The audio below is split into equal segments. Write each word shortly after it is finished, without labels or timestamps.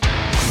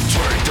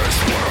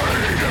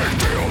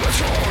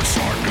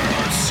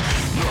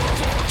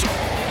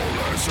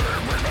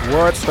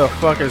What the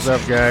fuck is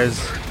up,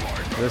 guys?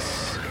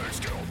 This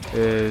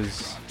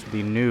is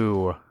the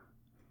new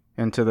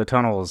Into the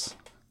Tunnels.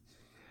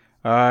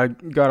 Got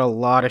a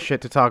lot of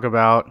shit to talk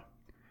about.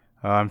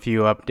 A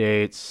few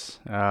updates.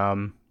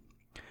 A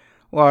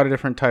lot of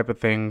different type of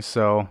things,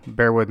 so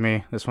bear with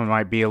me. This one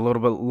might be a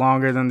little bit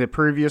longer than the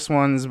previous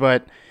ones,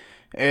 but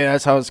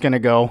that's how it's gonna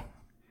go.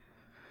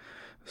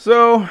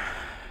 So,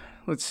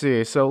 let's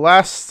see. So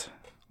last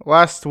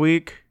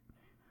week,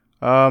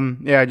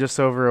 just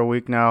over a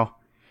week now,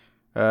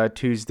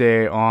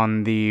 Tuesday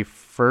on the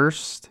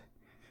 1st,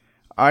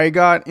 I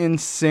got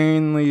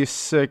insanely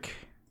sick,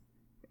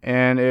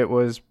 and it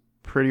was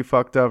pretty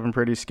fucked up and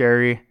pretty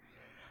scary.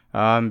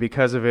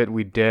 Because of it,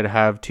 we did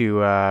have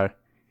to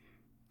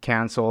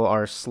cancel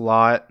our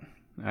slot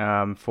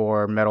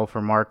for Metal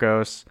for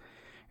Marcos.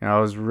 I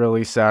was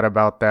really sad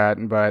about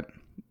that, but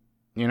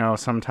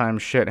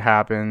sometimes shit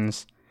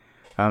happens.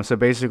 So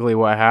basically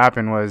what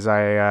happened was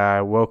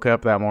I woke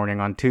up that morning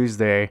on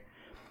Tuesday,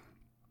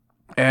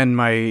 and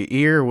my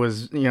ear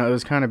was, it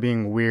was kind of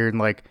being weird.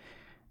 Like,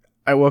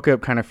 I woke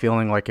up kind of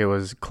feeling like it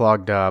was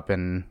clogged up,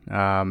 and,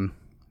 kind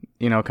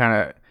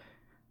of,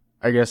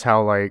 I guess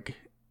how, like,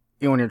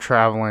 when you're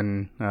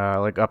traveling,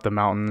 like, up the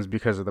mountains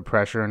because of the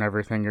pressure and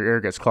everything, your ear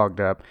gets clogged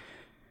up.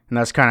 And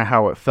that's kind of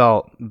how it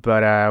felt.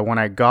 But when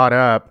I got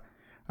up,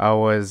 I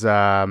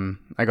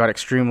got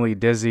extremely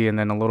dizzy and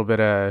then a little bit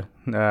of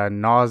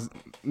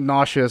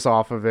nauseous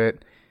off of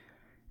it.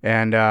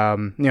 And, I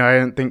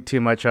didn't think too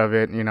much of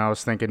it. I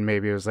was thinking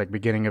maybe it was like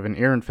beginning of an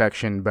ear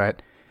infection,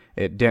 but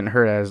it didn't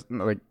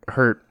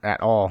hurt at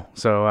all.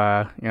 So,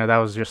 that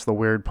was just the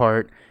weird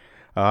part.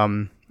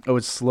 It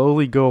would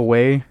slowly go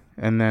away.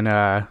 And then,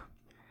 after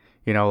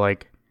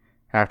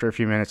a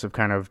few minutes of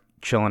kind of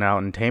chilling out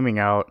and taming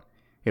out,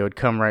 it would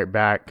come right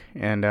back.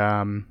 And,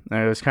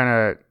 it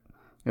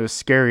was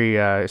scary,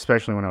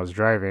 especially when I was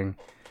driving.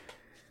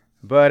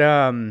 But,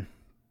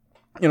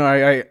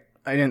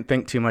 I didn't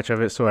think too much of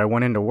it, so I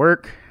went into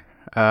work.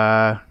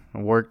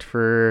 Worked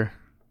for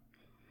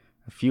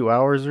a few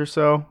hours or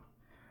so.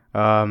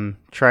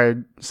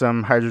 Tried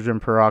some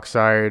hydrogen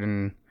peroxide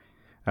and,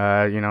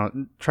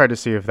 tried to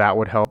see if that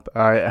would help.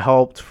 It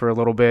helped for a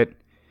little bit.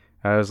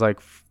 It was like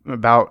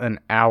about an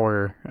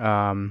hour.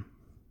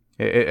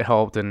 It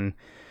helped, and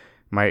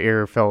my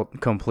ear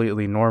felt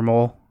completely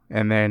normal.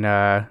 And then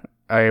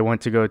I went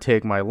to go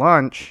take my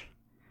lunch,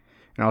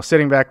 and I was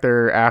sitting back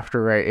there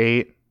after I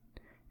ate.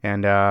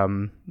 And,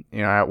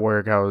 at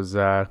work, I was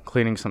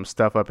cleaning some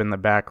stuff up in the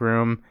back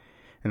room,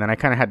 and then I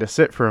kind of had to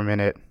sit for a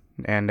minute,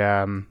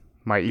 and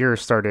my ear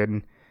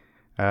started,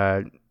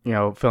 feeling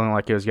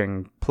like it was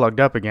getting plugged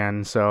up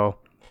again. So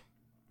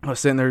I was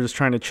sitting there just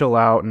trying to chill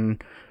out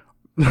and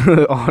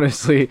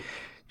honestly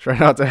try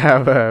not to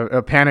have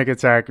a panic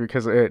attack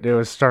because it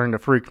was starting to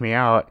freak me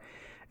out.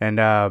 And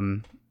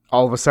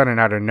all of a sudden,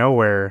 out of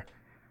nowhere,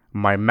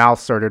 my mouth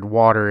started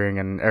watering,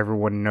 and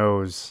everyone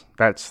knows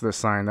that's the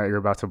sign that you're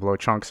about to blow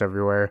chunks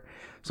everywhere.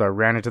 So I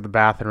ran into the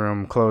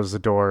bathroom, closed the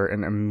door,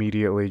 and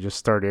immediately just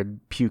started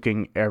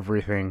puking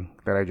everything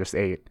that I just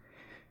ate.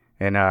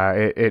 And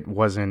it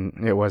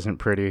wasn't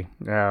pretty.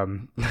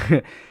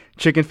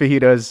 Chicken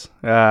fajitas,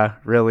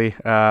 really.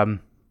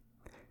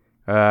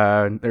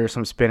 There's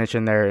some spinach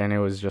in there, and it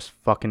was just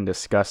fucking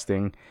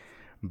disgusting.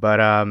 But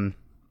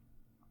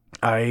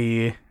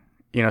I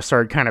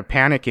started kind of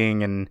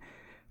panicking and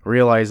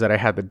realized that I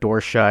had the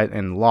door shut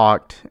and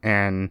locked,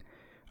 and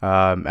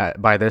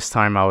by this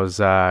time I was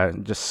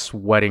just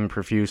sweating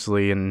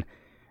profusely, and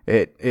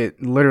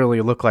it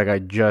literally looked like I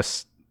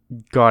just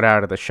got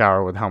out of the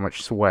shower with how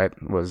much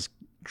sweat was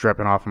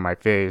dripping off of my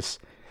face.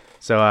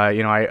 So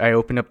I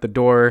opened up the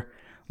door.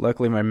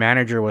 Luckily my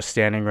manager was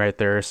standing right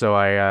there, so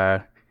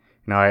I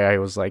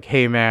was like,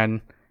 "Hey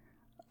man,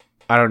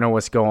 I don't know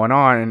what's going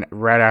on." And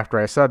right after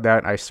I said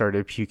that, I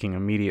started puking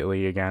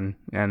immediately again.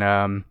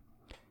 And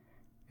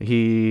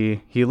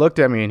he looked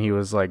at me and he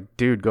was like,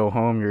 "Dude, go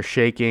home. You're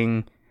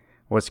shaking.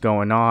 What's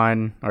going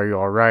on? Are you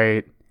all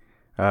right?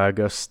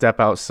 Go step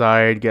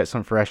outside, get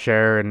some fresh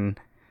air." And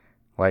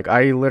like,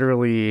 I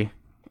literally,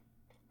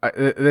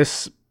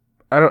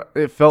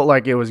 it felt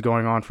like it was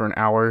going on for an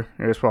hour.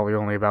 It was probably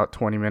only about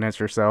 20 minutes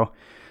or so.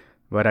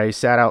 But I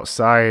sat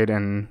outside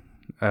and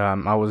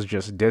I was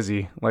just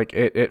dizzy. Like,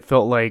 it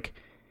felt like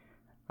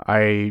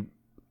I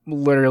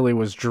literally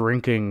was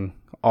drinking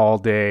all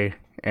day,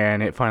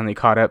 and it finally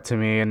caught up to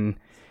me, and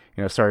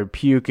started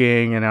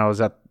puking, and I was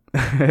at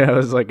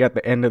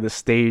the end of the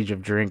stage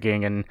of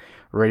drinking and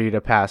ready to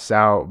pass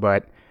out,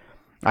 but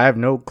I have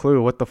no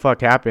clue what the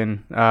fuck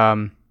happened.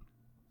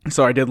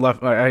 So I did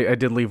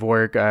leave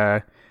work.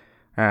 I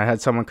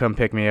had someone come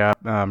pick me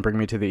up, bring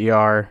me to the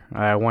ER.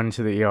 I went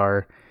into the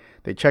ER.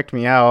 They checked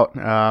me out.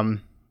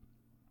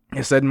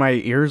 They said my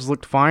ears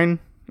looked fine.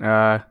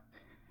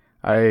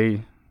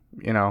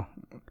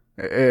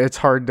 It's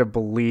hard to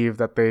believe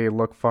that they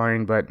look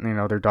fine, but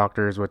they're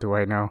doctors. What do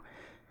I know?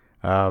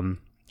 And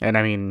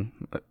I mean,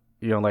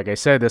 like I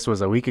said, this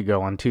was a week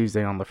ago on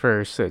Tuesday on the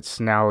 1st. It's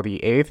now the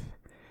 8th.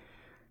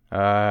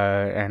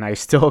 And I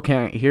still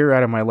can't hear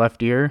out of my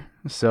left ear.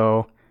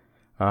 So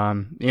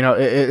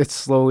It's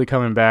slowly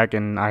coming back,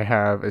 and I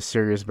have a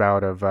serious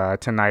bout of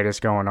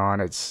tinnitus going on.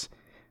 It's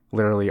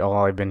literally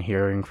all I've been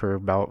hearing for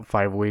about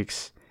 5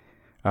 weeks.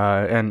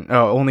 And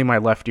only my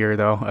left ear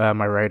though.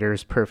 My right ear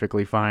is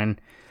perfectly fine.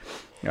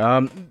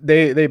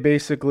 They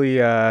basically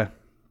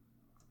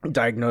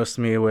diagnosed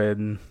me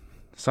with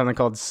something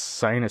called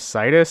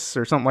sinusitis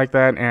or something like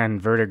that,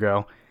 and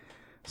vertigo.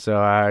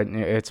 So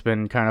it's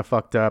been kind of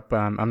fucked up.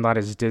 I'm not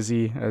as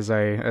dizzy as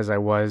I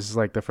was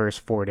like the first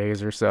 4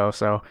 days or so.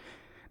 So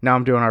now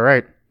I'm doing all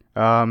right.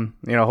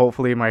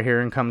 Hopefully my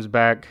hearing comes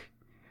back.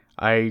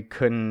 I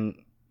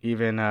couldn't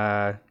even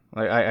I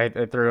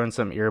threw in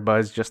some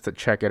earbuds just to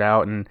check it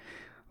out, and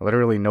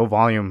literally no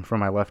volume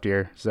from my left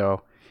ear.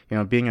 So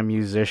being a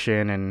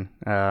musician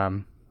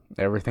and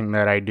everything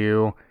that I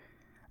do,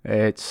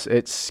 it's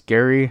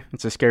scary.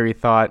 It's a scary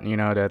thought,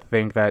 to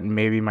think that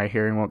maybe my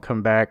hearing won't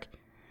come back.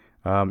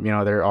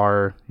 There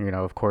are,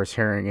 of course,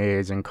 hearing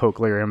aids and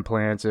cochlear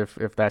implants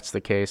if that's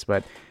the case,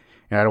 but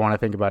I don't want to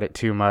think about it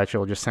too much.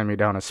 It'll just send me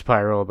down a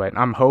spiral. But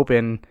I'm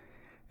hoping,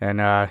 and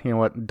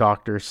what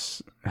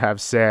doctors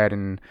have said,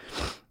 and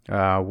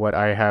what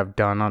I have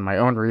done on my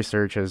own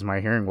research is my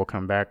hearing will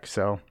come back.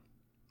 So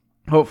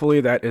hopefully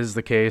that is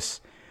the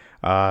case.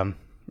 I've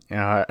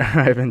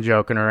been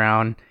joking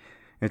around.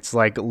 It's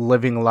like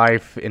living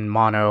life in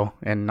mono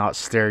and not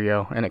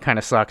stereo, and it kind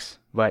of sucks.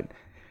 But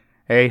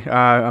hey,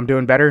 I'm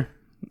doing better.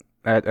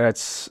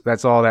 That's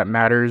all that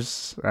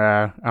matters.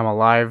 I'm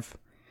alive.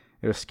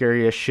 It was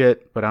scary as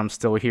shit, but I'm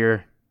still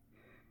here.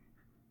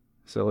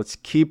 So let's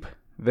keep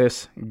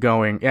this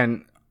going.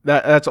 And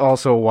that's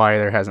also why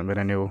there hasn't been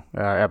a new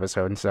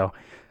episode. And so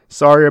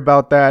sorry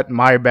about that.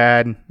 My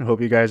bad. I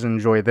hope you guys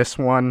enjoy this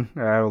one.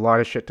 A lot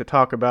of shit to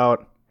talk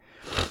about.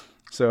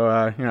 So,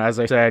 as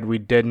I said, we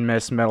did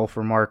miss Metal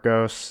for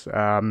Marcos.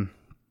 That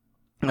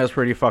was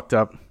pretty fucked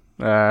up.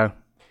 And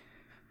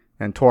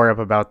tore up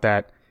about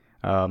that.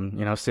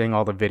 Seeing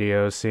all the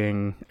videos,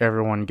 seeing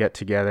everyone get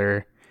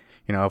together,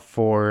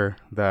 for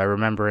the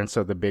remembrance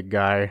of the big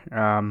guy.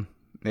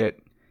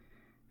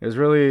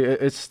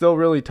 It's still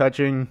really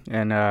touching.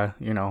 And,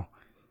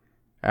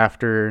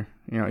 after,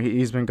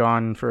 he's been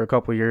gone for a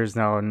couple years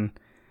now, and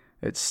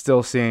it's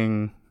still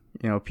seeing,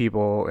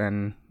 people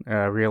and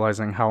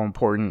realizing how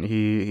important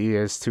he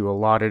is to a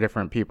lot of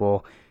different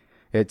people.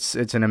 It's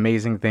an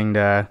amazing thing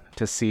to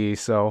see.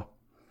 So,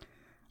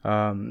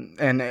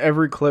 and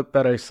every clip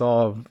that I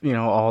saw of,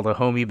 all the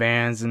homie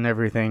bands and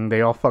everything,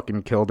 they all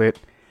fucking killed it.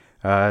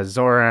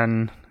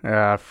 Zoran,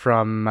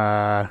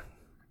 from,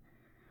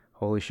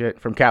 holy shit,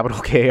 from Capital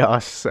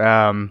Chaos,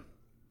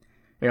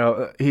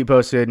 he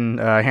posted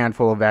a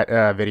handful of that,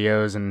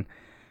 videos, and,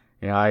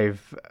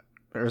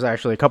 there's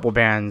actually a couple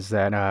bands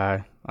that,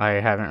 I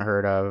haven't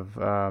heard of.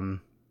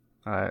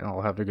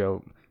 I'll have to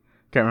go,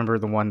 can't remember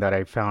the one that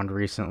I found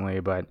recently,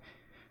 but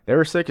they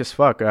were sick as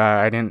fuck.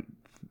 I didn't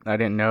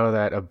know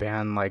that a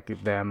band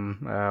like them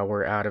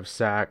were out of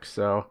Sac.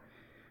 So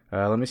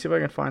let me see if I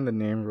can find the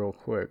name real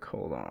quick.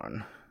 Hold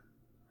on.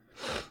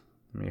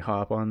 Let me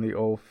hop on the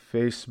old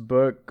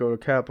Facebook. Go to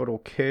Capital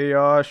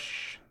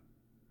Chaos.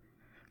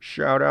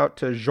 Shout out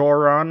to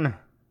Joran.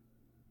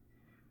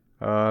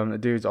 The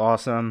dude's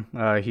awesome.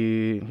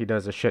 He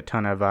does a shit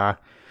ton of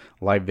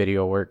live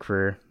video work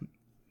for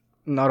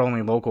not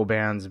only local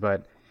bands,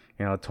 but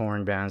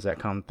touring bands that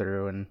come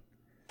through, and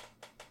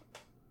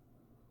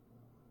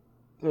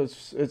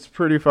it's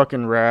pretty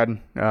fucking rad.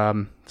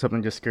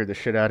 Something just scared the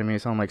shit out of me.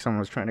 It sounded like someone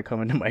was trying to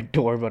come into my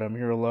door, but I'm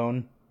here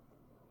alone.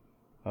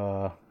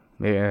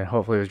 Yeah,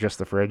 hopefully it was just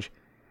the fridge.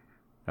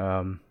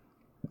 So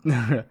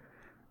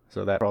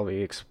that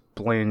probably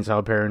explains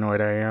how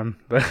paranoid I am.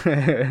 But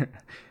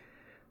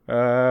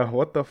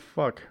what the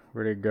fuck?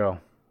 Where'd it go?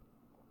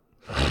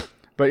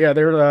 But yeah,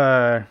 they're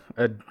a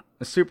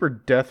super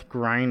death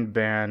grind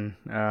band.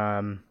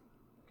 I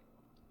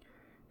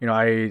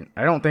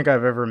don't think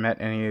I've ever met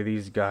any of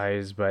these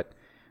guys, but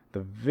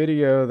the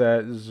video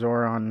that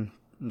Zoran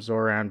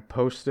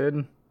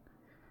posted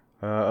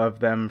of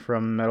them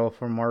from Metal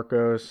for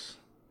Marcos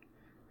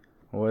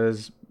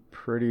was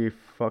pretty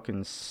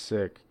fucking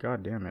sick.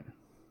 God damn it.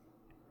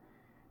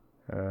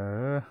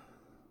 I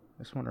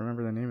just want to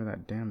remember the name of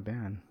that damn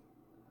band.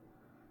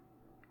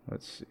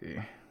 Let's see.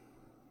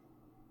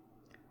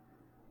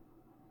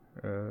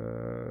 Let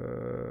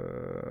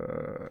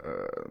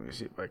me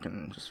see if I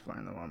can just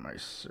find them on my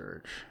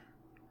search.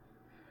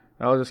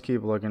 I'll just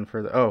keep looking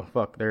for the... Oh,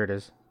 fuck, there it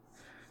is.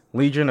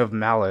 Legion of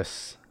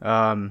Malice.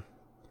 I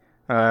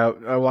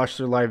watched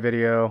their live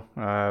video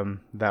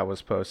that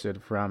was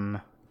posted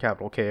from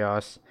Capital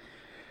Chaos.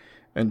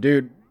 And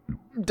dude,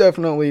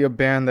 definitely a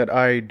band that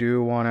I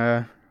do want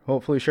to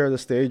hopefully share the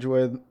stage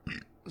with.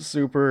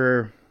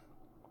 Super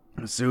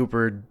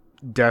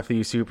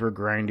deathy, super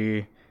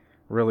grindy,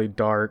 really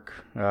dark,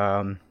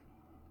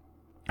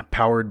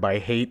 powered by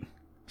hate,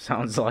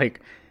 sounds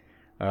like,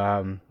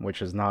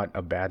 which is not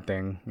a bad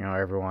thing.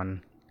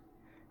 Everyone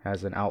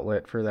has an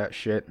outlet for that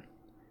shit,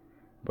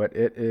 but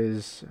it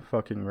is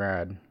fucking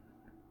rad.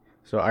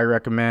 So I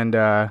recommend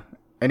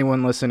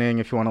anyone listening,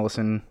 if you want to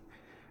listen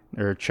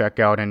or check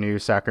out a new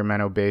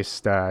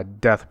Sacramento-based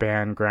death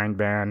band, grind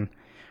band,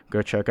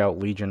 go check out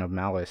Legion of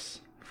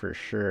Malice for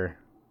sure.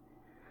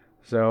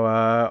 So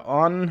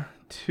on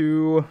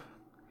to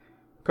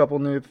a couple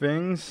new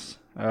things.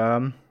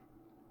 So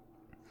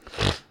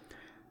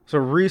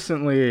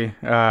recently,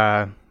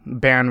 band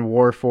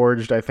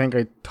Warforged, I think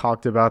I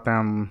talked about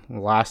them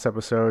last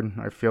episode.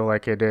 I feel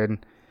like I did.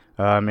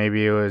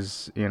 Maybe it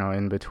was,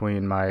 in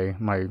between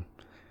my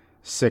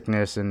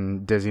sickness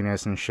and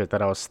dizziness and shit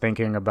that I was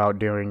thinking about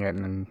doing it,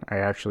 and I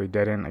actually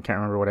didn't. I can't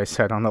remember what I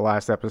said on the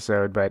last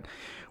episode, but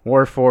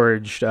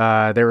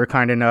Warforged, they were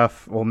kind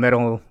enough,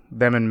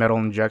 them and Metal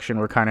Injection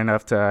were kind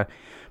enough to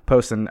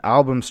post an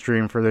album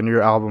stream for the new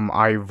album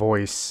I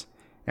Voice,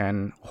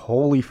 and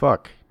holy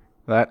fuck,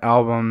 that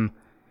album,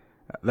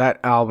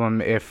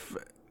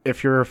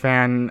 if you're a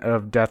fan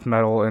of death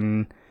metal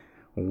and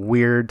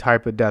weird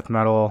type of death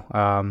metal,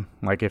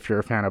 like if you're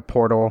a fan of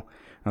Portal,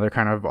 they're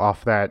kind of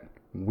off that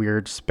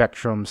weird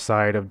spectrum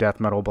side of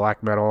death metal,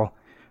 black metal,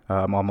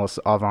 almost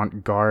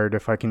avant-garde,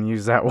 if I can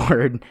use that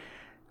word,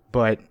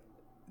 but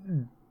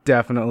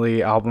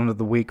definitely album of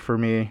the week for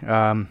me.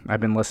 I've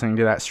been listening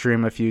to that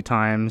stream a few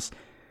times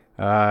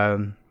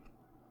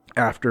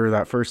after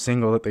that first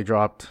single that they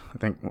dropped, I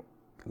think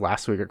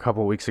last week or a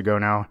couple weeks ago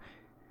now.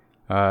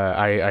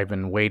 I've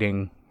been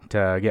waiting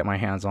to get my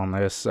hands on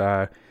this.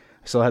 I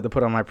still had to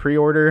put on my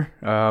pre-order.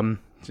 It's going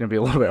to be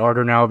a little bit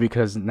harder now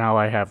because now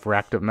I have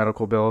racked up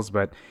medical bills,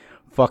 but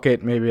fuck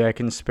it, maybe I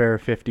can spare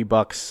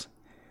 $50.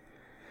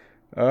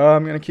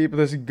 I'm going to keep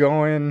this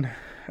going.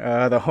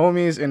 The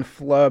Homies in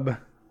Flub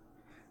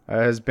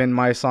has been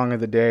my song of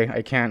the day.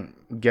 I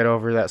can't get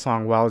over that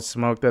song Wild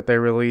Smoke that they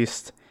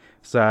released.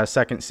 It's a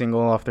second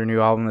single off their new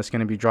album that's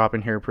going to be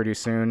dropping here pretty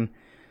soon.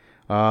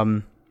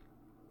 Everything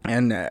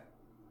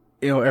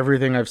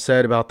I've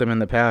said about them in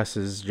the past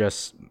is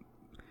just,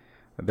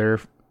 they're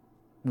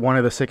one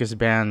of the sickest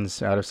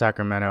bands out of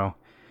Sacramento.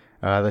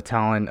 The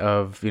talent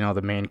of,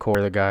 the main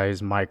core, the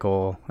guys,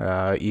 Michael,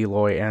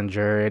 Eloy, and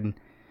Jared,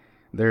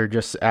 they're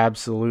just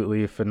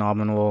absolutely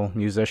phenomenal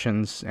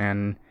musicians,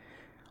 and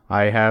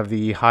I have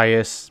the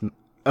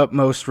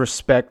utmost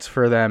respect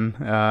for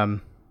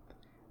them.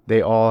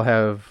 They all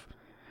have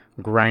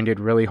grinded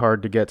really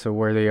hard to get to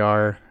where they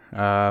are,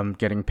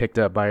 getting picked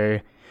up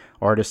by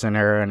Artisan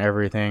Era and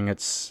everything.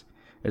 It's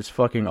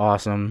fucking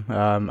awesome.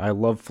 I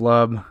love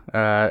Flub.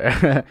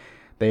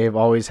 They've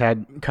always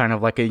had kind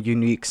of like a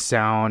unique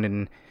sound,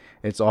 and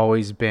it's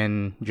always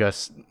been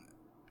just,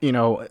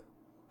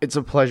 it's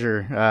a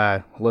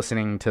pleasure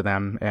listening to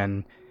them,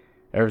 and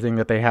everything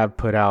that they have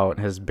put out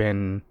has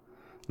been,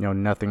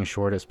 nothing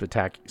short of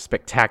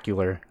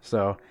spectacular.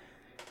 So,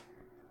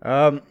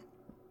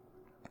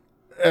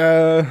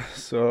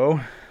 so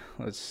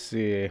let's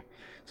see.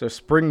 So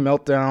Spring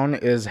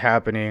Meltdown is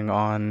happening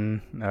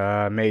on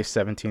May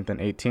 17th and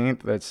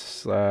 18th.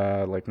 That's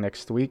like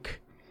next week.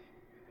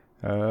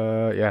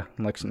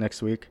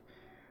 Next week.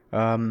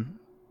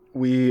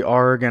 We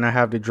are gonna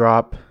have to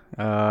drop.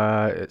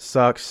 It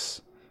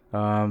sucks,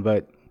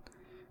 but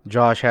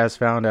Josh has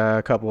found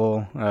a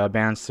couple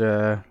bands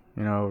to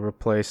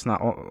replace.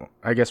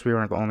 I guess we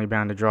weren't the only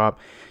band to drop.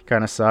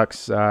 Kind of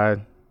sucks.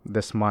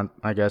 This month,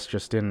 I guess,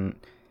 just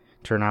didn't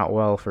turn out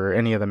well for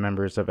any of the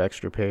members of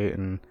Extra Pay,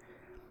 and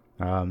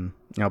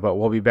but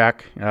we'll be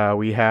back.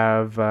 We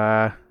have.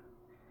 I'm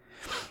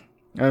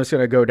just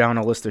gonna go down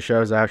a list of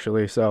shows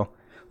actually. So.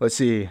 Let's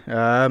see.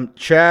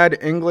 Chad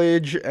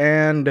Englage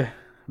and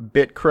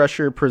Bit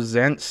Crusher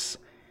Presents.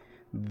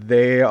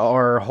 They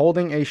are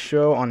holding a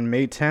show on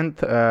May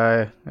 10th.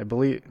 I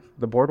believe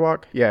the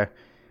Boardwalk. Yeah.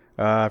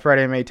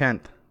 Friday, May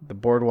 10th. The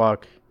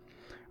Boardwalk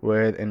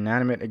with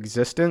Inanimate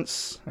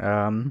Existence.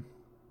 They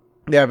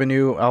have a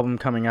new album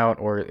coming out,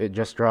 or it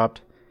just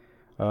dropped.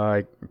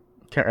 I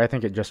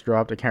think it just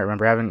dropped. I can't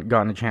remember. I haven't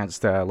gotten a chance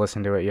to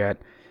listen to it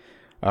yet.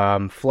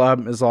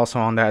 Flub is also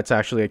on that. It's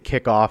actually a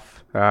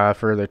kickoff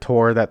for the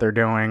tour that they're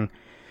doing.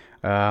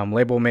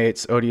 Label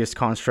mates Odious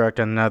Construct,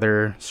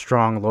 another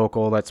strong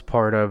local that's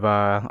part of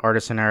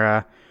Artisan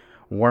Era.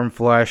 Warm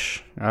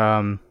Flesh,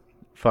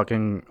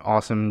 fucking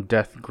awesome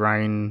death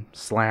grind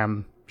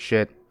slam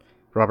shit.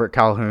 Robert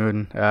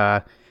Calhoun,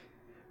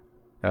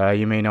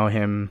 you may know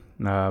him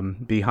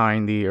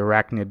behind the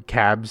Arachnid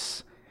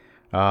Cabs,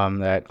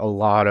 that a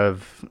lot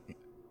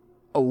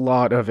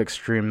of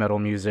extreme metal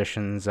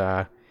musicians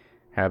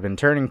have been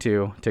turning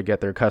to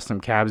get their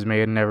custom cabs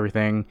made and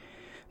everything.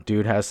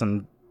 Dude has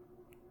some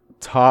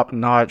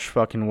top-notch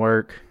fucking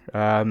work.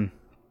 I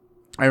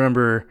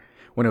remember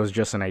when it was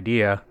just an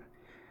idea.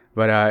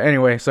 But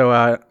anyway,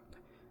 so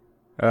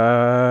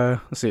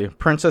let's see.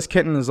 Princess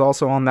Kitten is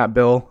also on that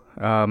bill.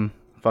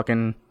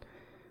 Fucking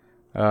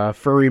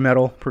furry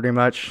metal, pretty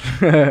much.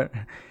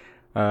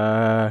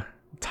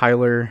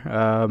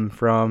 Tyler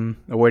from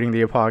Awaiting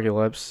the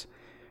Apocalypse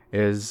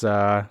is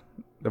the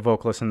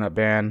vocalist in that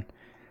band.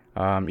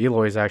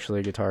 Eloy is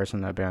actually a guitarist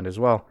in that band as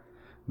well.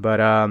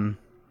 But, oh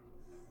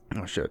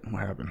shit,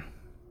 what happened?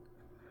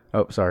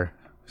 Oh, sorry.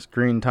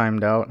 Screen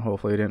timed out.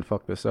 Hopefully I didn't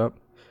fuck this up.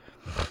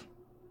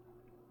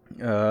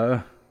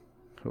 Who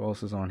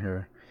else is on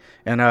here?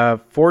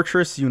 And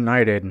Fortress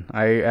United.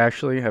 I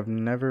actually have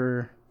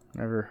never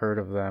heard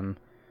of them.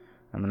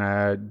 I'm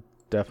gonna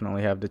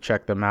definitely have to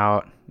check them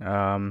out.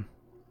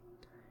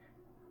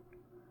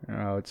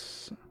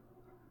 It's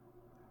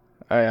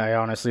I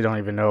honestly don't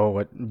even know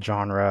what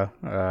genre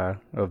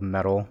of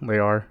metal they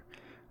are.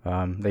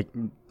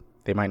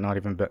 They might not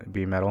even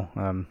be metal.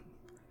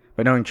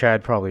 But knowing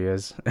Chad probably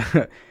is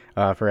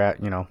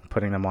for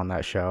putting them on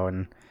that show,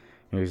 and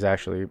he's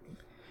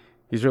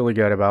really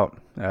good about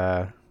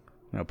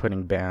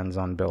putting bands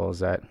on bills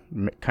that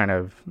kind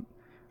of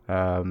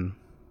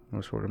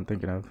what's what I'm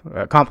thinking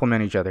of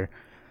complement each other.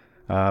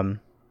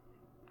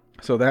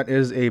 So that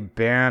is a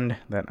band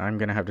that I'm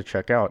gonna have to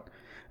check out.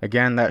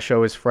 Again, that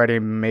show is Friday,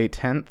 May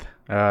 10th.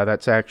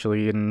 That's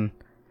actually in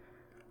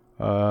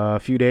a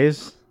few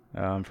days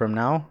from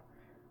now.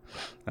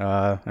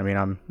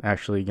 I'm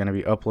actually going to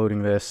be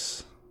uploading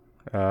this,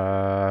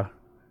 I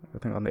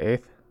think on the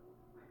 8th,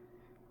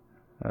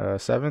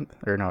 7th,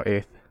 or no,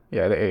 8th.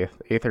 Yeah, the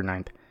 8th or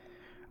 9th.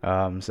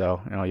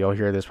 So, you'll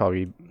hear this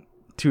probably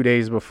 2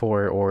 days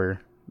before or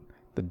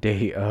the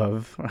day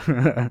of.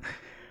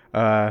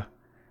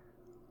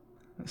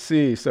 Let's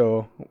see,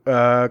 so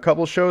a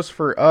couple shows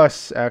for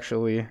us,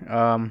 actually.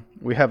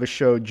 We have a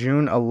show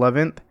June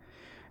 11th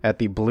at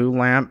the Blue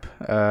Lamp.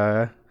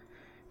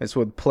 It's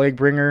with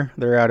Plaguebringer.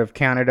 They're out of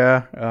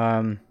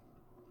Canada.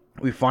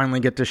 We finally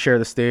get to share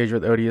the stage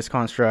with Odious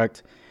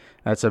Construct.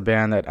 That's a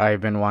band that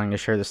I've been wanting to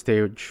share the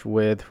stage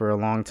with for a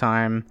long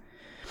time.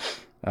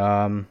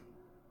 A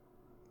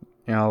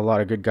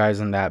lot of good guys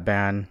in that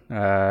band.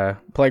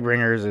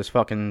 Plaguebringers is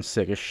fucking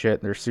sick as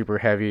shit. They're super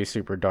heavy,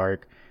 super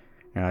dark.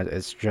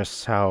 It's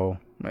just how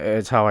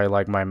I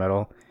like my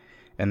metal.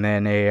 And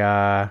then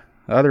the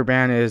other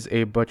band is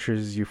A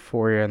Butcher's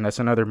Euphoria, and that's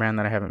another band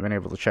that I haven't been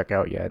able to check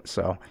out yet.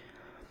 So,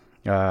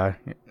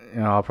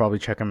 I'll probably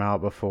check them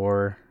out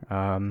before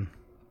the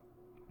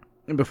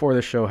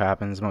show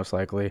happens, most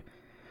likely,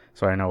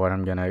 so I know what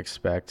I'm gonna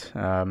expect.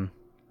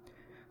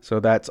 So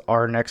that's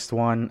our next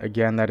one.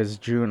 Again, that is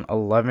June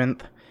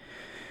 11th,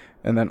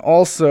 and then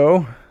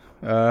also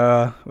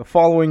the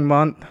following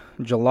month,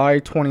 July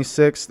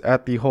 26th,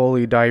 at the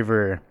Holy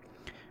Diver,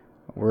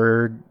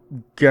 we're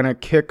gonna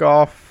kick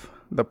off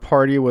the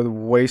party with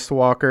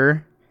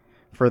Wastewalker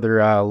for their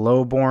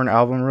Lowborn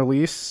album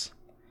release.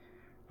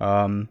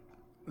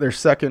 Their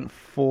second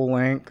full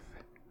length.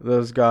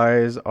 Those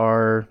guys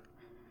are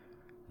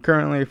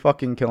currently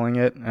fucking killing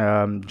it.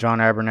 John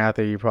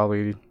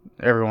Abernathy,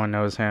 everyone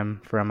knows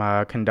him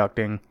from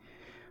conducting.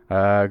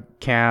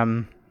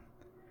 Cam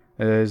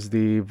is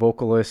the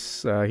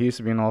vocalist. He used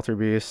to be in Alter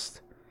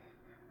Beast.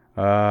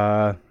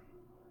 Let's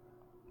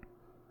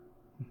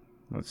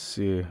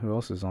see, who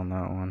else is on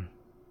that one?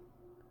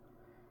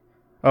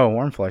 Oh,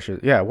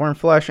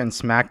 Warmflesh and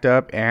Smacked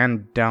Up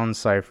and Down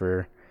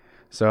Cypher.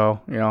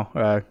 So,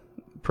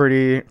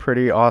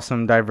 pretty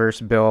awesome, diverse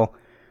bill.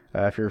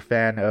 If you're a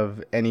fan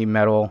of any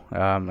metal,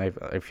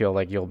 I feel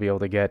like you'll be able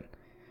to get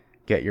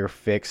your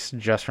fix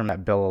just from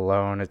that bill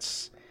alone.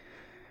 It's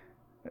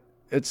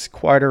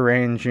quite a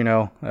range,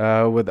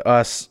 with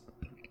us.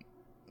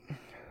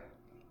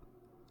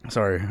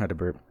 Sorry, I had to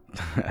burp.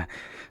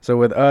 So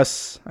with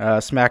us,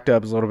 Smacked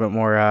Up is a little bit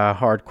more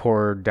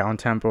hardcore down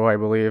tempo, I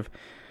believe.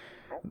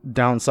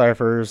 Down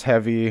Cypher's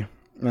heavy,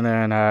 and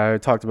then I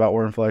talked about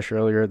Wormflesh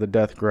earlier. The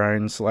Death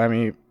Grind,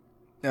 Slammy,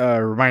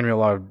 remind me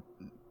a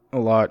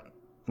lot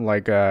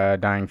like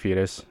Dying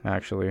Fetus,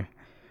 actually.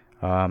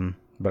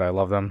 But I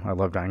love them. I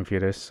love Dying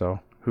Fetus. So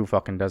who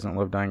fucking doesn't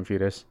love Dying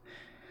Fetus?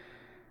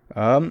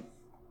 Goddamn.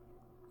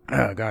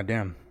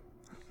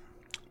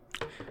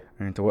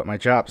 I need to wet my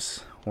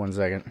chops. 1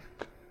 second.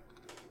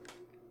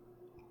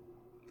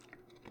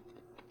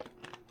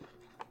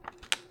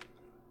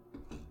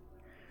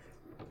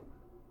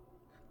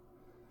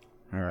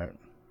 All right.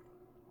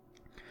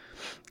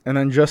 And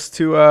then just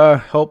to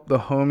help the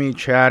homie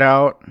Chad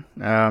out,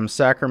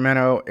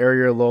 Sacramento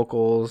area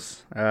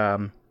locals,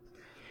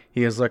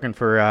 he is looking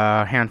for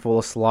a handful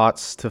of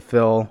slots to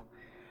fill.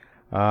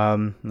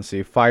 Let's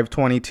see,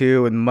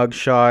 522 with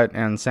Mugshot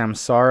and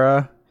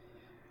Samsara.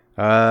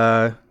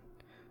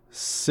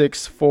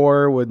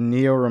 6-4 with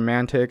Neo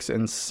Romantics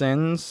and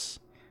Sins.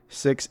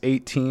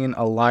 618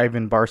 Alive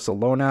in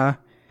Barcelona.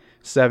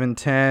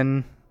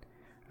 710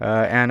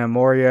 Anna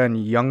Moria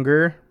and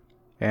Younger.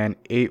 And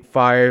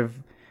 8-5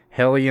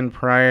 Hellion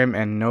Prime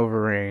and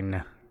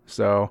Novarain.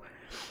 So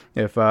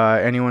if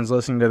anyone's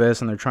listening to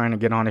this and they're trying to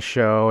get on a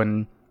show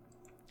and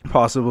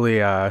possibly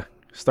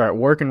start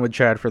working with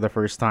Chad for the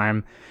first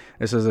time,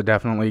 this is a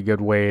definitely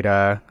good way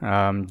to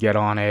get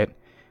on it.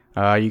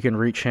 You can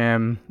reach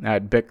him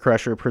at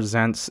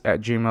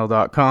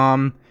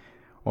bitcrusherpresents@gmail.com,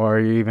 or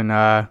you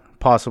even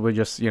possibly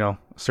just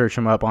search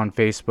him up on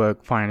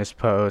Facebook, find his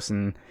posts,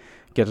 and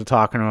get to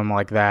talking to him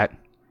like that.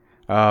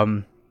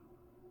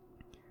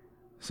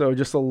 So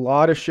just a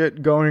lot of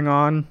shit going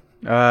on.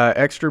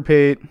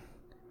 Extirpate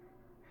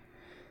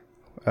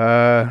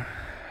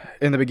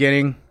in the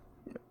beginning,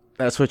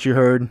 that's what you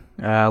heard.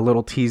 A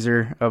little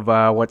teaser of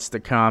what's to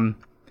come.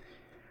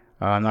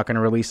 I'm not going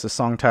to release the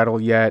song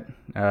title yet.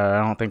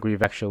 I don't think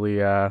we've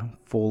actually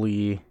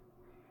fully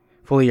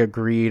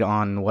agreed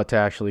on what to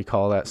actually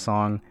call that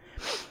song.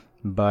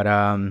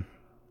 But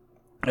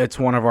it's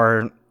one of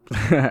our,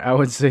 I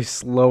would say,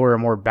 slower,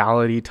 more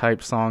ballady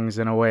type songs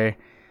in a way.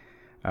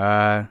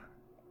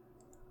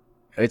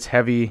 It's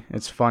heavy.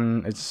 It's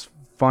fun. It's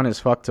fun as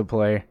fuck to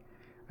play.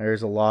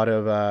 There's a lot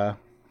of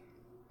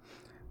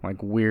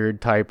like weird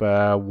type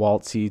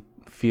waltzy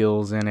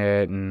feels in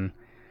it, and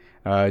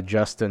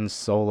Justin's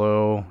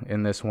solo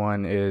in this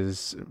one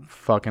is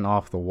fucking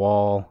off the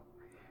wall.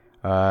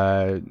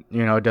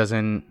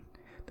 Doesn't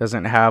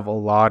have a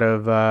lot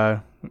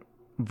of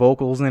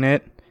vocals in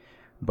it,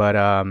 but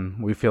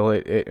we feel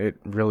it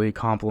really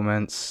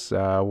complements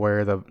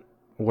where the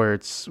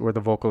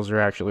vocals are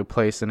actually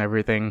placed and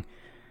everything.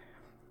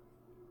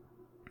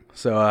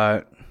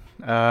 So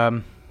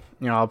I'll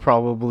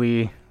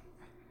probably,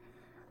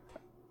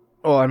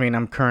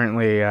 I'm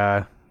currently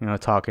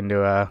talking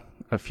to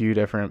a few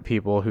different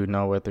people who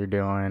know what they're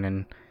doing,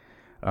 and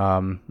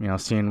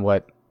seeing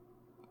what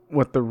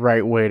the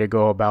right way to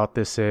go about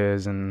this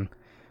is, and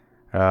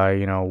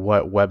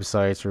what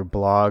websites or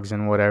blogs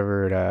and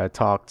whatever to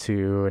talk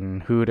to,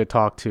 and who to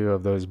talk to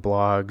of those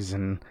blogs,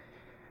 and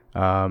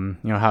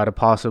how to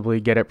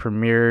possibly get it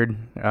premiered.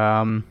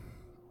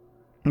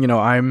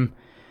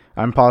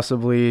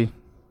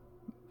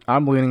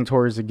 I'm leaning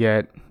towards to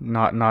get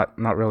not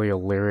really a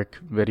lyric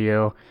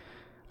video.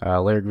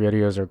 Lyric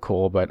videos are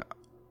cool, but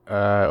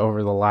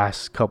over the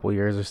last couple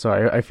years or so,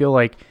 I feel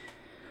like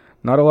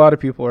not a lot of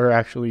people are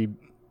actually,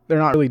 they're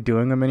not really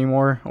doing them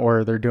anymore,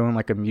 or they're doing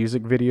like a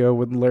music video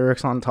with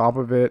lyrics on top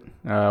of it,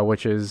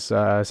 which is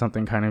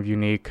something kind of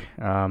unique.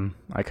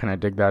 I kind of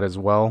dig that as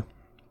well.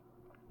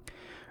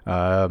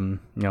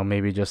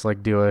 Maybe just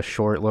like do a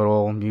short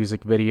little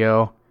music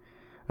video.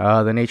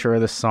 The nature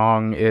of the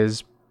song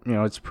is,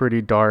 it's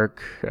pretty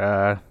dark.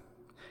 We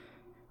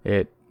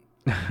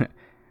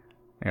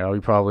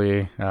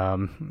probably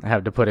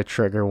have to put a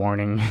trigger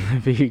warning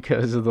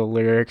because of the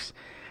lyrics.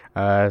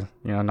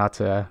 Not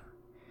to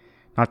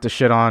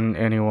shit on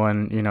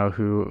anyone,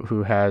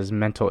 who has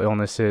mental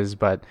illnesses,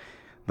 but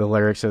the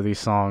lyrics of these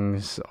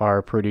songs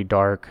are pretty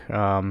dark.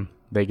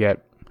 They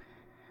get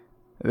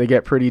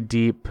pretty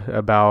deep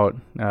about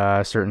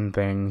certain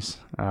things.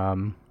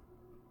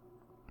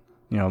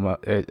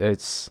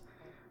 It's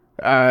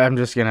I'm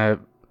just gonna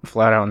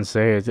flat out and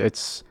say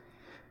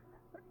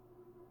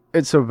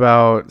it's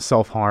about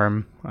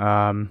self-harm.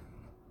 I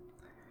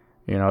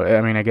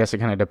guess it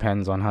kind of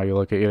depends on how you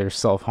look at either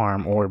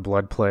self-harm or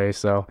blood play.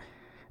 So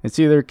it's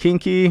either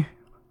kinky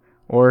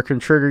or it can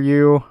trigger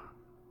you.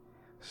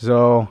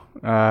 So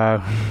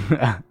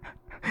I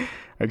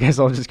guess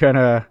I'll just kind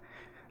of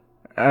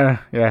I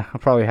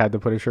probably had to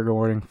put a trigger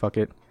warning. Fuck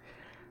it.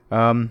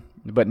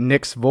 But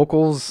Nick's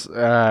vocals,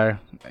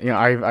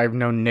 I've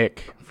known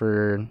Nick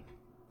for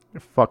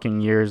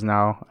fucking years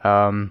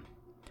now.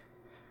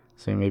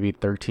 Say maybe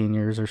 13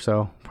 years or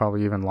so,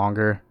 probably even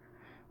longer.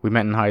 We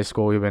met in high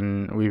school. We've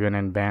been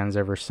in bands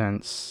ever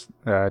since,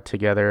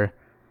 together.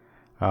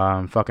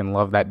 Fucking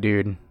love that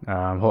dude.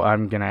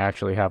 I'm gonna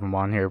actually have him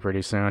on here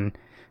pretty soon,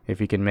 if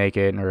he can make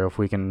it, or if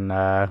we can,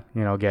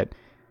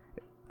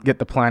 get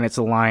the planets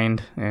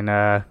aligned,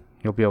 and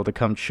he'll be able to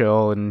come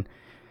chill and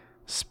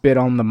spit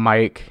on the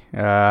mic,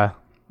 and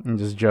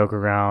just joke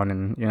around,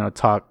 and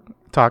talk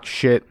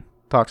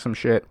some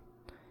shit.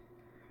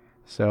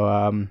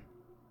 So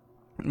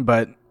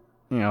but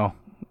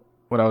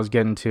what I was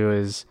getting to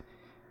is,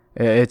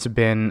 it's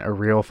been a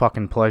real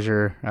fucking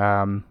pleasure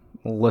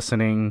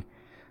listening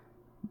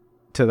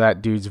to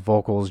that dude's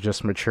vocals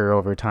just mature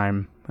over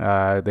time.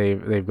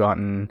 They've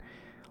gotten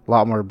a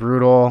lot more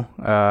brutal.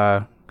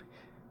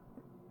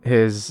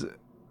 It's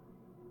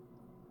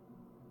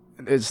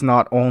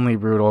not only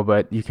brutal,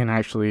 but you can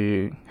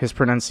actually, his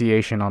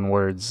pronunciation on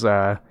words,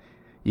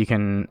 you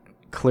can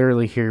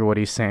clearly hear what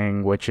he's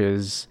saying, which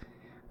is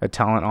a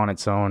talent on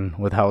its own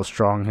with how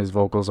strong his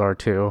vocals are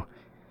too.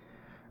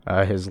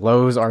 His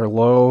lows are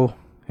low,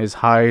 his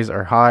highs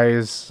are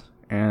highs,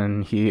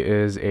 and he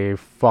is a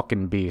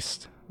fucking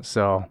beast.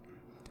 So,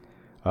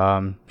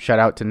 shout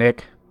out to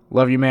Nick.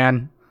 Love you,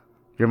 man.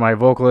 You're my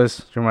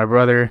vocalist. You're my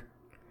brother.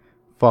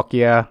 Fuck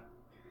yeah.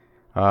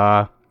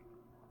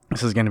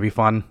 This is going to be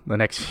fun the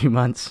next few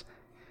months.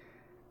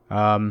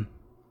 So,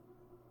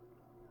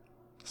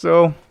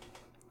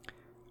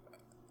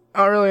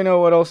 I don't really know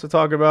what else to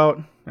talk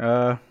about.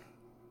 I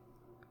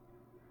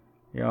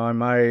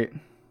might,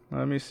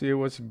 let me see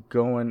what's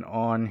going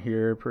on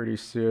here pretty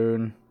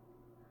soon.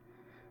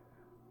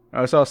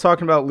 So I was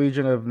talking about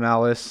Legion of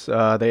Malice.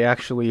 They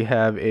actually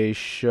have a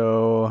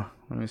show.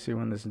 Let me see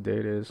when this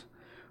date is.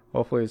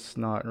 Hopefully it's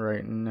not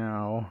right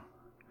now.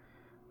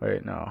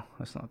 Wait, no,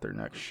 that's not their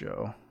next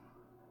show.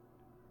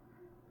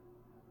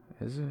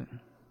 Is it?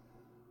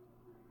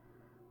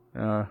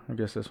 I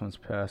guess this one's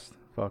past.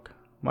 Fuck.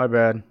 My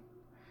bad.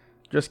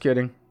 Just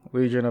kidding.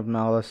 Legion of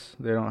Malice.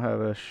 They don't have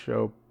a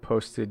show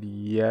posted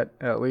yet,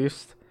 at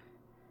least.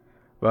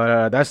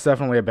 But that's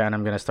definitely a band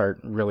I'm going to start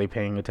really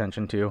paying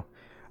attention to.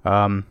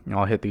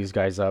 I'll hit these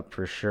guys up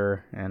for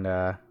sure and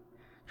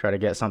try to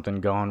get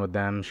something going with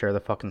them. Share the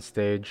fucking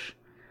stage.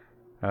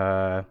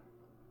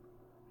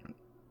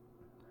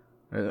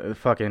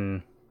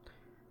 Fucking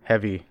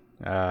heavy,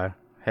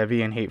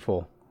 heavy and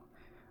hateful.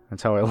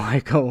 That's how I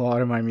like a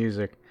lot of my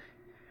music.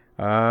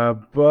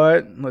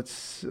 But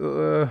let's.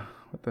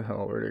 What the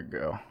hell? Where'd it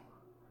go?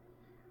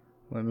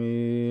 Let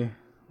me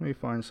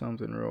find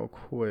something real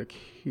quick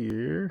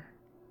here.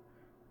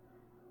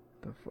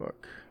 The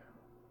fuck.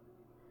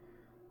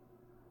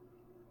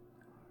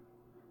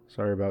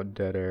 Sorry about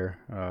dead air.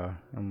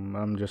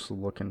 I'm just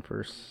looking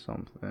for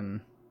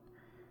something.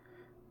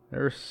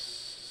 There's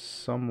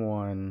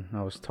someone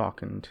I was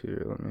talking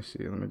to. Let me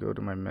see. Let me go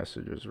to my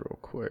messages real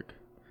quick.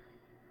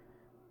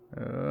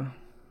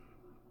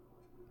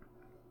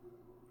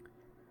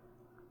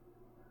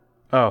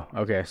 Oh,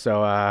 okay.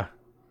 So, a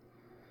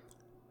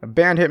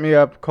band hit me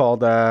up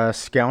called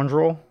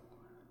Scoundrel.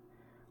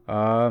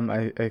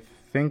 I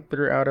think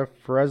they're out of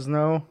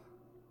Fresno.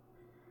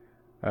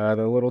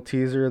 The little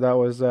teaser that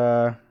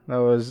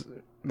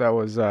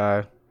was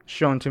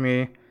shown to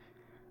me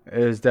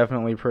is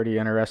definitely pretty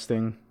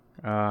interesting.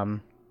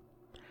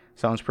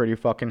 Sounds pretty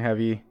fucking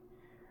heavy.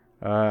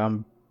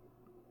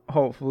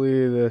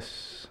 Hopefully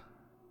this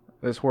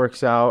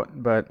works out,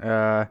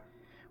 but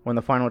when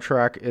the final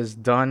track is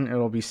done,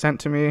 it'll be sent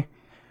to me.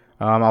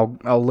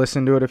 I'll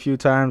listen to it a few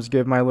times,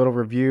 give my little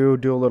review,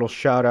 do a little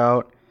shout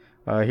out.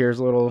 Here's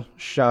a little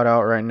shout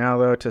out right now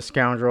though to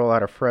Scoundrel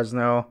out of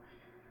Fresno.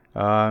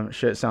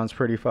 Shit sounds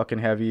pretty fucking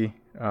heavy.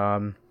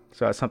 So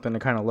that's something to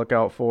kind of look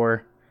out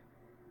for.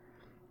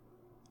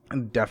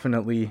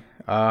 Definitely.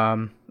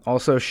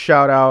 Also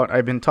shout out,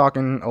 I've been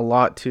talking a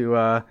lot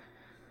to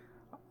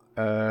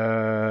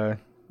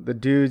the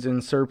dudes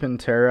in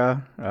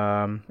Serpentera,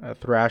 a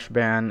thrash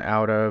band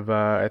out of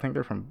I think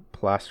they're from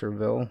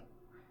Placerville.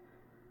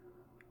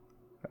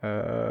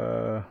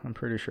 I'm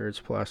pretty sure it's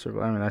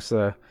Placerville. I mean, that's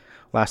the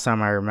last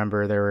time I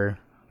remember they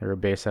were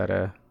based out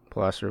of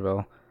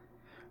Placerville.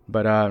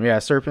 But yeah,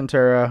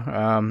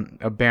 Serpentera,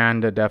 a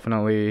band to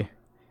definitely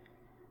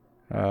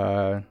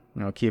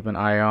keep an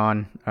eye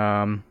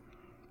on.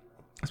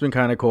 It's been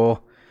kind of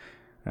cool.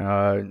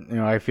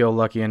 I feel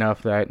lucky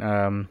enough that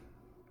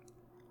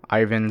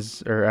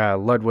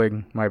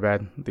Ludwig, my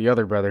bad, the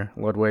other brother,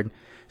 Ludwig,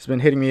 has been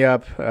hitting me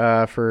up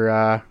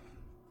for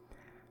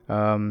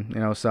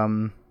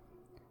some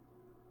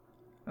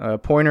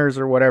pointers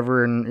or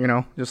whatever,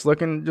 and just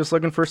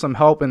looking for some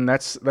help. And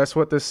that's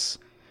what this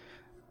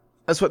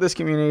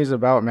community is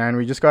about, man.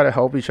 We just got to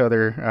help each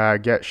other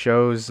get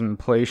shows and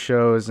play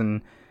shows.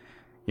 And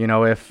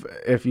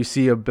if you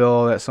see a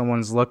bill that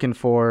someone's looking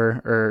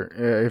for, or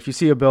if you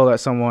see a bill that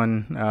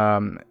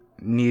someone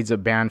needs a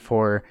band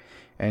for,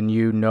 and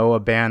a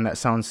band that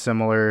sounds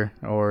similar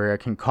or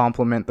can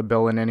complement the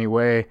bill in any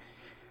way,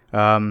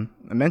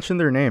 mention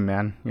their name,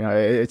 man.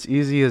 It's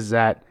easy as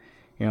that.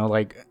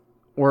 Like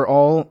we're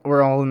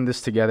all in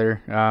this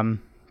together.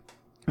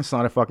 It's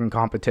not a fucking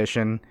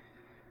competition.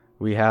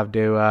 We have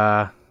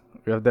to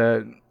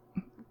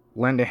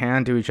lend a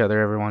hand to each other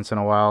every once in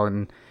a while,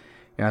 and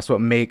that's what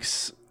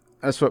makes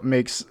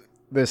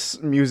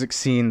this music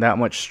scene that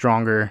much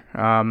stronger.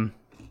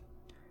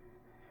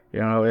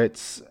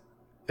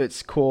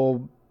 It's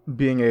cool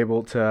being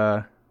able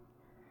to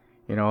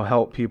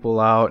help people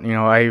out.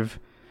 I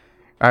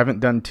haven't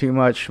done too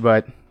much,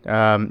 but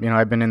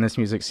I've been in this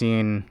music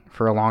scene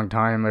for a long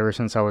time, ever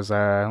since I was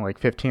like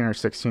 15 or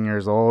 16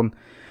 years old,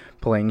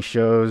 playing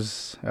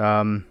shows.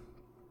 And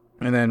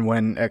then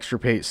when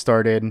Extirpate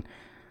started,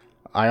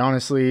 I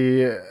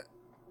honestly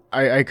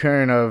I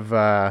couldn't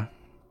have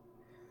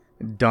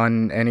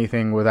done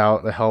anything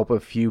without the help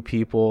of few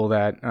people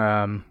that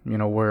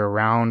were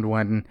around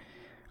when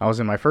I was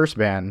in my first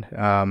band.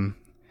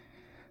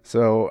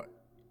 So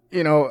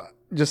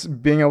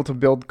just being able to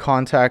build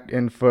contact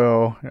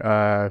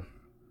info,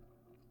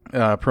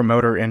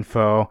 promoter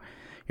info.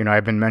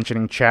 I've been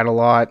mentioning Chad a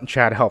lot.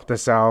 Chad helped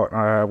us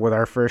out with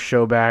our first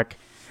show back,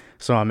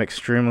 so I'm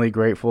extremely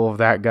grateful of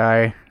that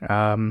guy.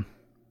 That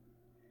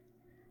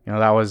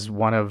was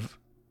one of,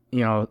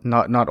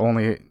 not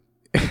only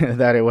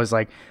that it was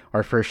like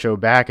our first show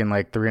back in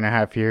like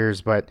 3.5 years,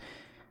 but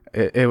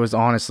it was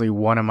honestly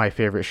one of my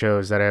favorite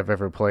shows that I've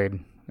ever played.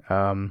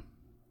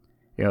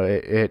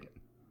 It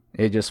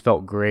just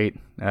felt great.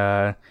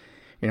 The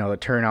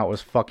turnout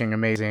was fucking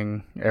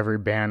amazing. Every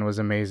band was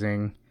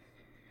amazing.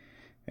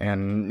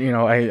 And,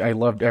 I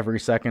loved every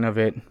second of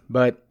it.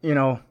 But,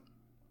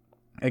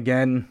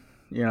 again,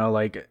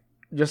 like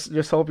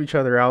just help each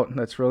other out.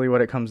 That's really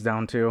what it comes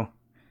down to.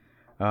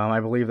 I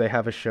believe they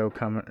have a show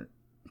coming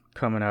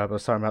up. I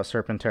was talking about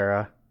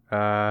Serpentera.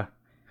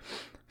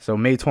 So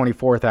May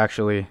 24th,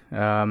 actually.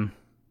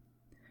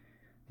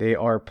 They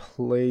are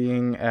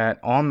playing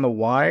at On the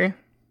Y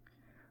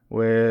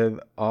with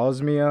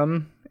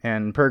Osmium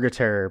and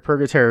Purgaterror.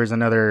 Purgaterror is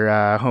another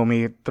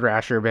homie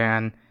thrasher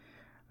band.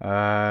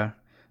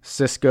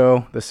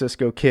 Cisco, the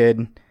Cisco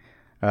Kid,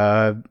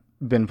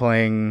 been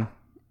playing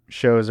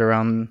shows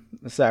around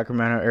the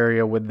Sacramento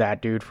area with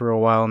that dude for a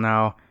while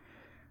now.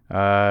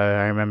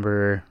 I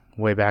remember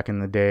way back in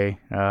the day.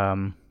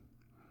 I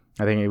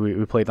think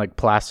we played like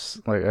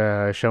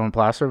a show in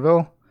Placerville.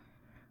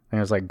 I think it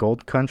was like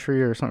Gold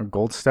Country or something,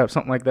 Gold Step,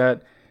 something like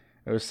that.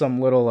 It was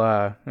some little.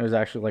 It was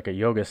actually like a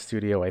yoga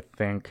studio, I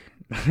think.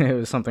 It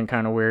was something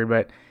kind of weird,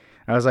 but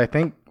I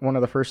think one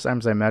of the first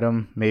times I met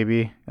him,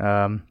 maybe.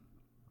 Yeah,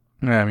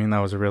 I mean, that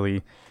was a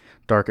really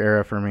dark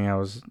era for me. I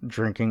was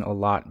drinking a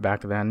lot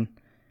back then.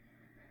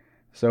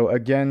 So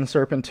again,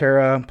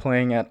 Serpentera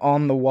playing at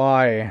On the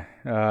Y,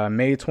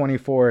 May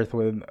 24th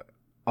with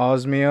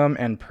Osmium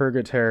and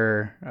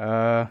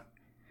Purgaterror.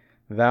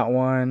 That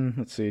one,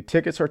 let's see,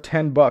 tickets are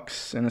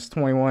 $10 and it's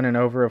 21 and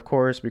over, of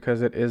course,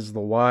 because it is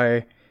the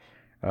Y.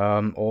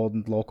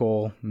 Old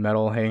local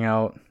metal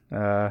hangout.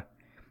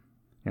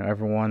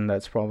 Everyone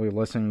that's probably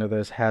listening to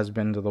this has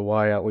been to the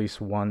Y at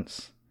least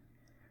once.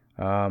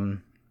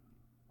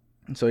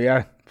 So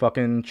yeah,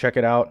 fucking check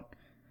it out.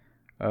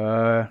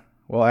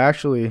 Well,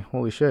 actually,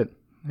 holy shit,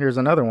 here's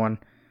another one.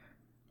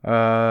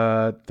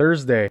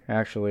 Thursday,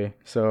 actually.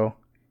 So,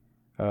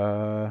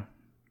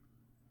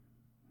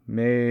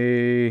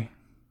 May.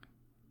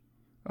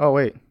 Oh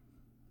wait,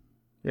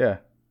 yeah.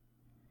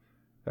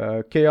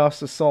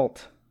 Chaos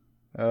Assault.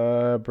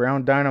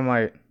 Brown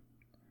Dynamite.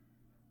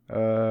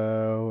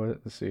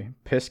 Let's see.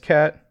 Piss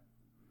Cat.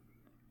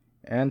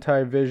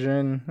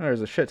 Anti-Vision.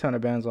 There's a shit ton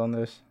of bands on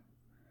this.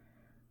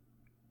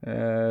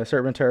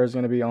 Serpentera is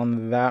going to be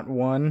on that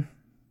one.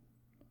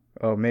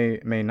 Oh, May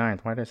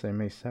 9th. Why did I say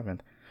May 7th?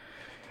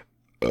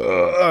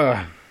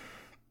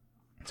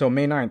 So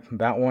May 9th.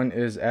 That one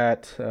is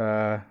at,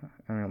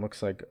 it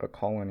looks like a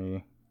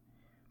Colony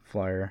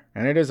flyer.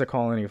 And it is a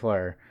Colony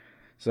flyer.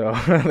 So,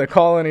 the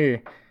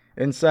Colony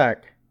in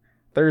Sac.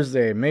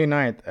 Thursday, May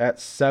 9th at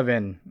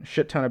 7.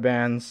 Shit ton of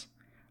bands.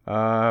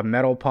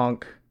 Metal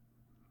punk.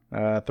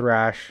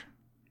 Thrash.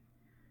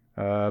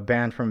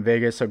 Band from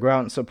Vegas. So go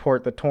out and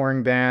support the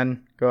touring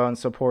band. Go out and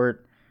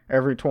support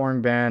every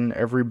touring band,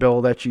 every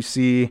bill that you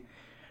see.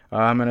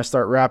 I'm going to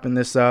start wrapping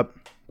this up.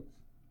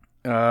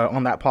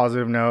 On that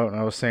positive note,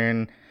 I was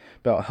saying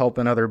about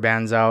helping other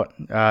bands out.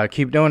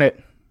 Keep doing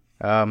it.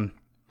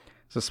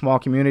 It's a small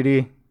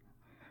community.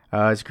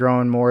 It's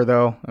growing more,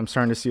 though. I'm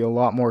starting to see a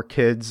lot more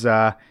kids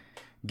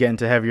get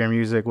into heavier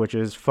music, which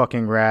is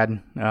fucking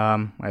rad.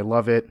 I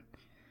love it.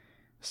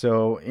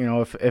 So,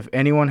 if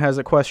anyone has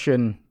a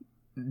question,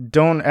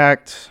 don't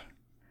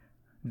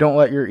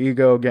let your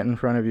ego get in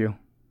front of you.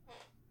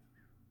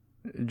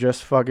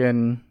 Just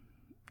fucking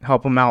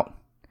help them out.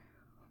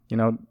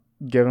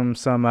 Give them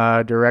some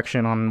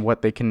direction on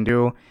what they can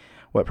do,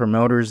 what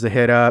promoters to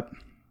hit up,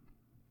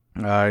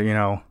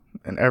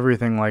 and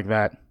everything like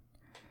that.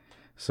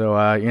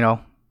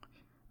 So,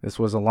 this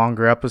was a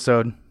longer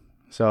episode.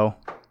 So,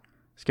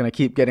 it's going to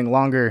keep getting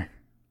longer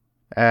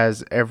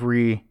as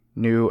every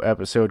new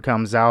episode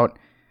comes out.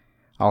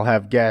 I'll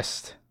have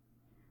guests,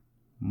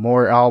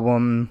 more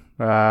albums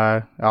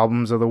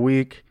of the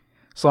week,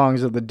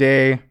 songs of the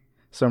day,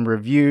 some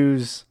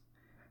reviews,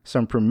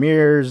 some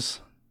premieres.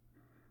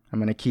 I'm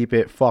going to keep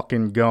it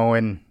fucking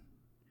going.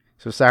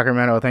 So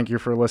Sacramento, thank you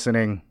for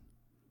listening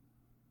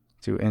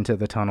to Into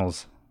the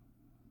Tunnels.